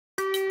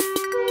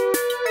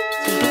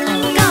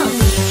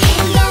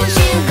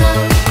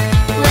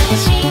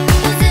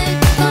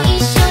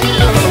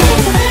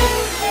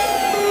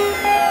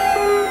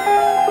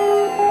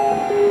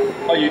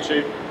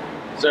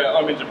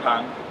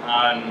Japan,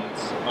 and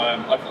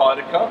I've hired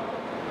a car,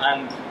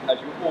 and as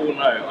you all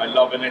know, I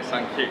love a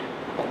Nissan Q,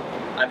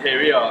 and here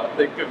we are,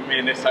 they've given me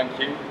a Nissan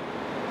Q.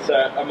 So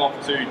I'm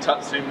off to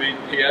Tatsumi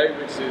PA,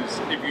 which is,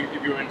 if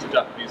you're into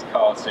Japanese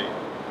cars,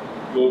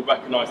 you'll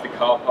recognise the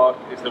car park.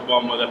 It's the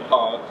one where they're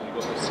parked and you've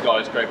got the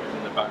skyscrapers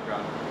in the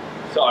background.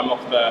 So I'm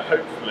off there,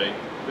 hopefully,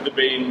 with it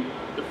being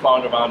the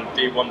final round of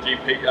D1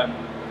 GP,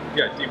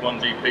 D1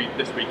 GP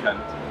this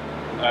weekend.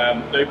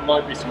 There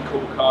might be some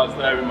cool cars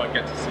there, we might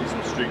get to see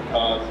some street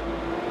cars,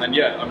 and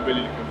yeah, I'm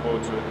really looking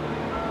forward to it.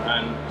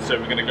 And so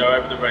we're going to go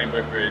over the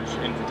Rainbow Bridge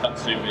into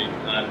Tatsumi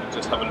and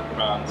just have a look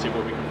around and see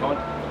what we can find.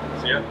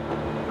 So yeah,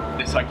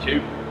 Nissan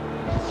Q.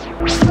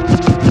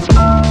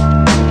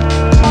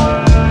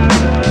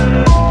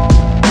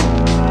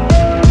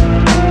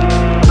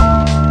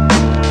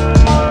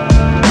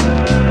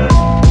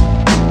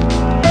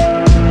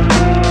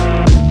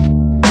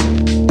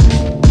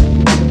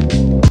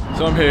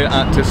 So I'm here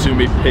at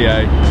Tatsumi PA,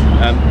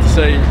 and to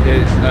say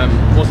it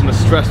wasn't a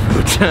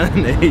stressful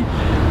journey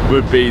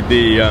would be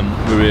the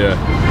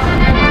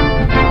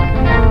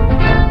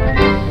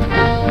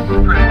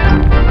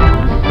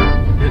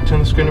turn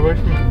the screen away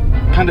from me.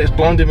 Panda, it's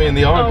blinding me in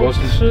the eye. Oh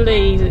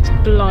please, it's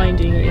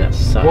blinding you. That's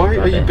so Why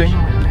rubbish. are you being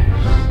like this?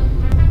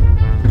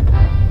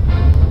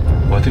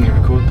 Why didn't you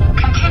record that?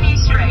 Continue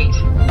straight.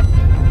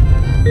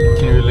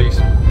 Can you release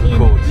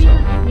record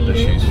the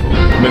shoes for?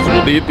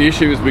 Miserable. The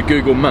issue is with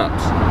Google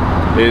Maps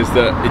is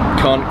that it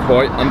can't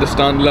quite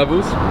understand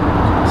levels.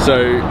 So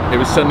it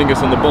was sending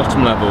us on the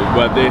bottom level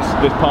where this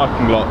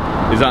parking lot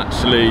is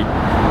actually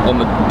on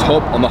the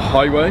top, on the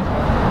highway.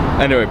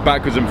 Anyway,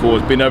 backwards and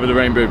forwards, been over the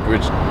Rainbow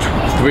Bridge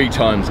 3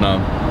 times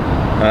now.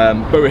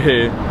 But we're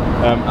here,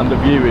 and the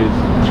view is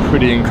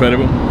pretty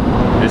incredible.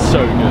 It's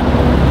so good.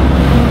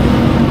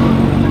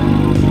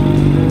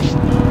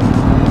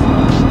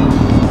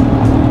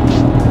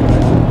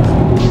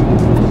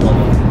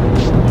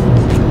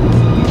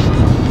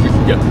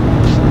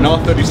 An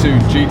R32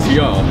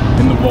 GTR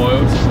in the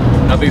wild.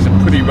 Now these are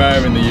pretty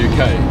rare in the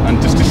UK,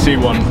 and just to see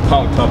one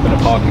parked up in a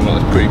parking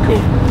lot is pretty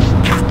cool.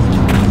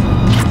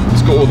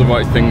 It's got all the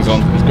right things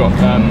on. It's got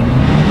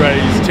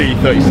raised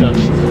T37.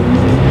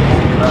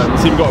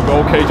 It's even got a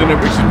roll cage in it,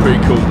 which is pretty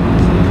cool.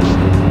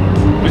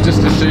 But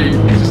just to see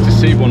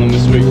one on the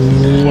streets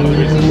is one of the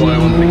reasons why I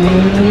want to come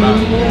to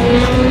Japan.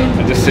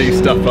 And just see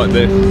stuff like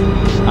this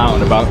out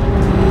and about.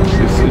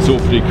 It's all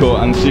pretty cool,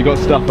 and so you got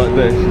stuff like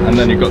this, and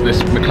then you've got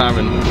this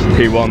McLaren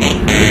P1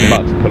 that's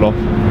about to pull off.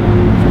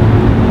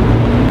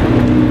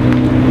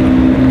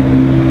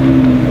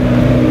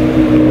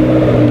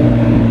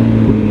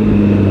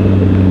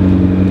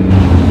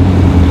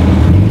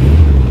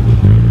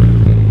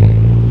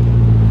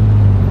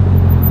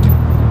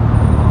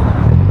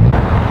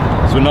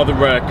 So another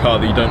rare car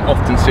that you don't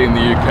often see in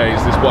the UK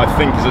is this, what I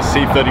think is a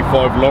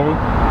C35 Laurel.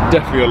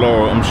 Definitely a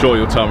Laurel, I'm sure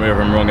you'll tell me if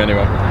I'm wrong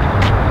anyway.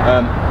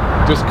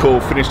 Just cool,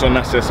 finished on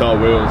SSR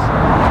wheels.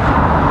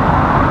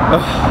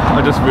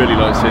 I just really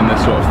like seeing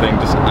this sort of thing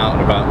just out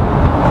and about.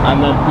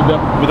 And then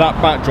with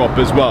that backdrop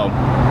as well,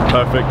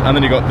 perfect. And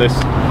then you got this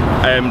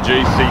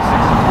AMG C63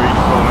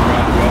 just rolling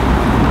around as well.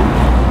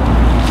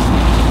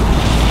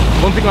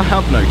 One thing I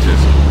have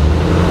noticed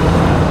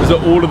is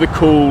that all of the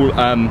cool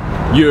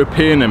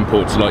European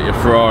imports, like your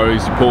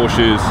Ferraris, your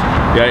Porsches,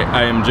 your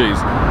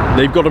AMGs,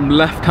 they've got them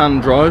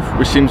left-hand drive,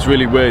 which seems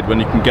really weird when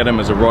you can get them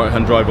as a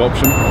right-hand drive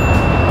option.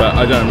 But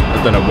I don't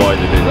know why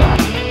they do that.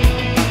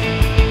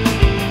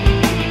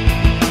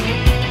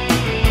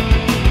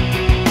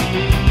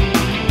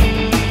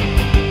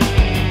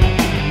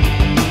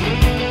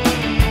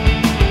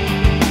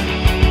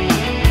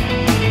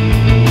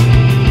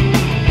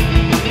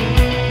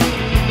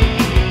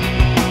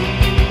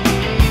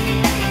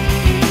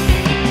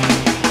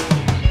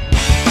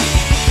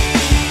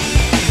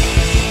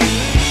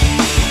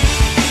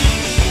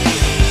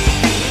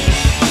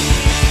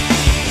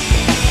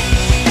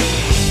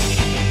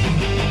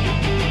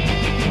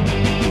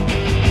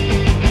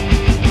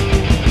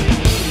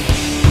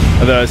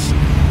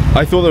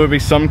 I thought there would be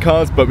some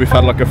cars, but we've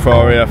had like a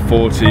Ferrari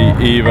F40,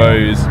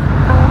 Evos,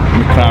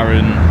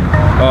 McLaren.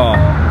 Oh,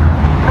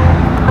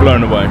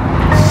 blown away.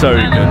 So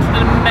good.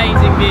 An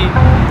amazing view.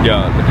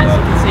 Yeah, look at as that.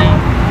 You can see.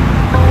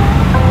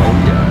 Oh,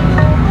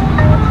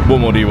 yeah. What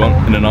more do you want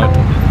in a night?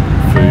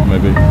 Food,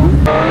 maybe.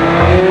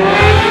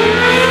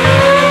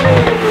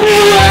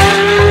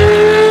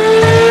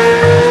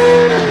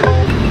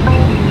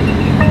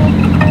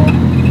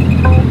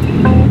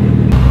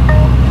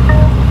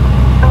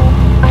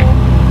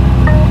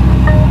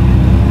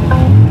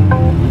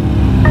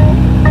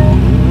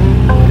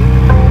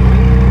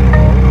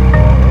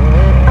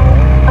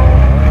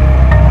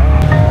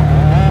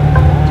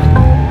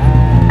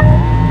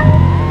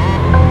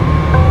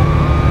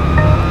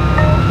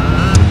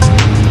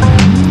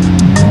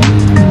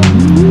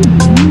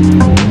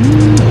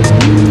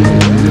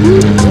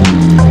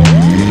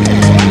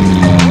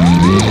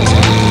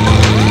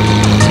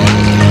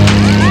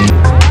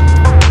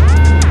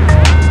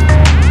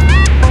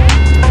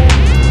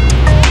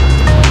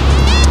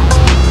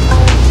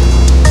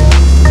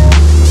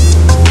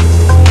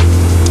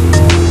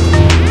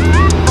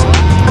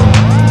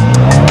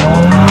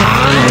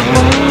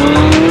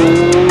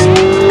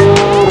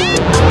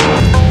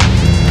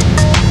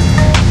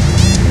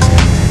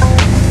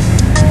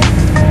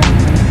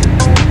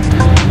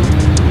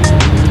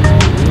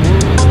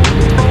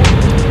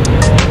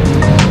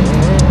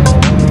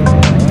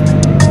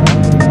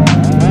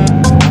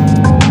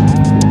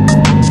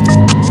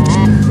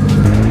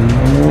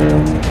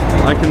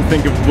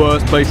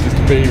 places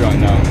to be right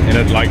now, in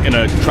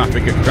a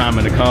traffic jam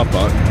in a car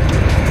park.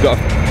 We've got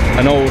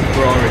an old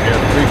Ferrari here,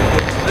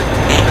 346.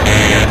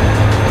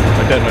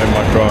 I don't know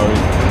my Ferrari.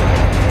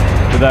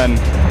 But then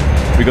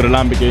we got a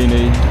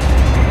Lamborghini,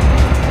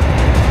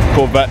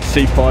 Corvette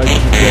C5 which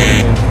is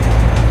rolling in.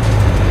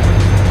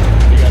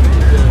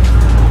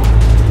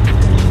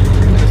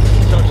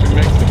 Such a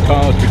mix of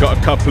cars. We've got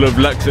a couple of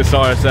Lexus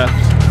RSFs,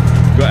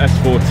 we've got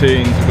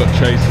S14s, we've got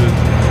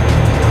Chasers.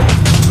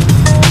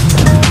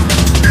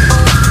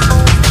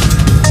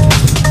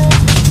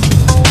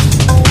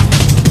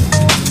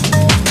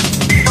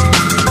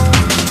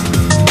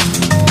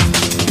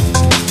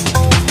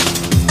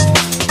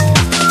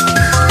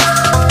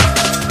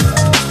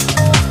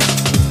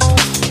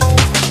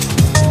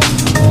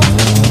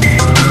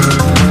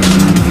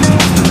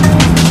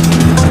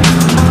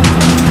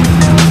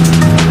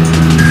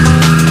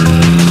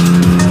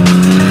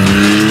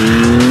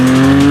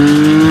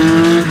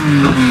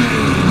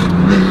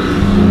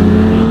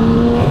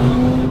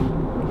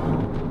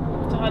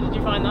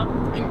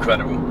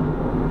 Incredible.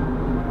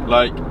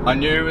 Like, I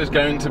knew it was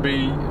going to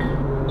be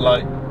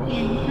like,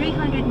 in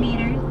 300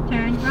 meters,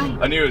 turn right.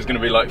 I knew it was going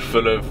to be like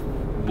full of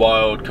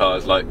wild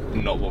cars, like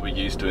not what we're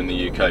used to in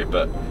the UK,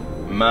 but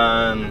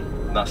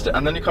man, that's it.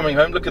 And then you're coming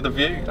home, look at the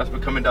view as we're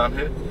coming down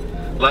here.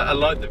 Like, I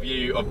like the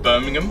view of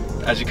Birmingham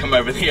as you come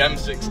over the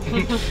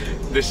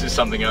M6. This is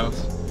something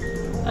else.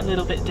 A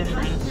little bit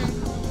different.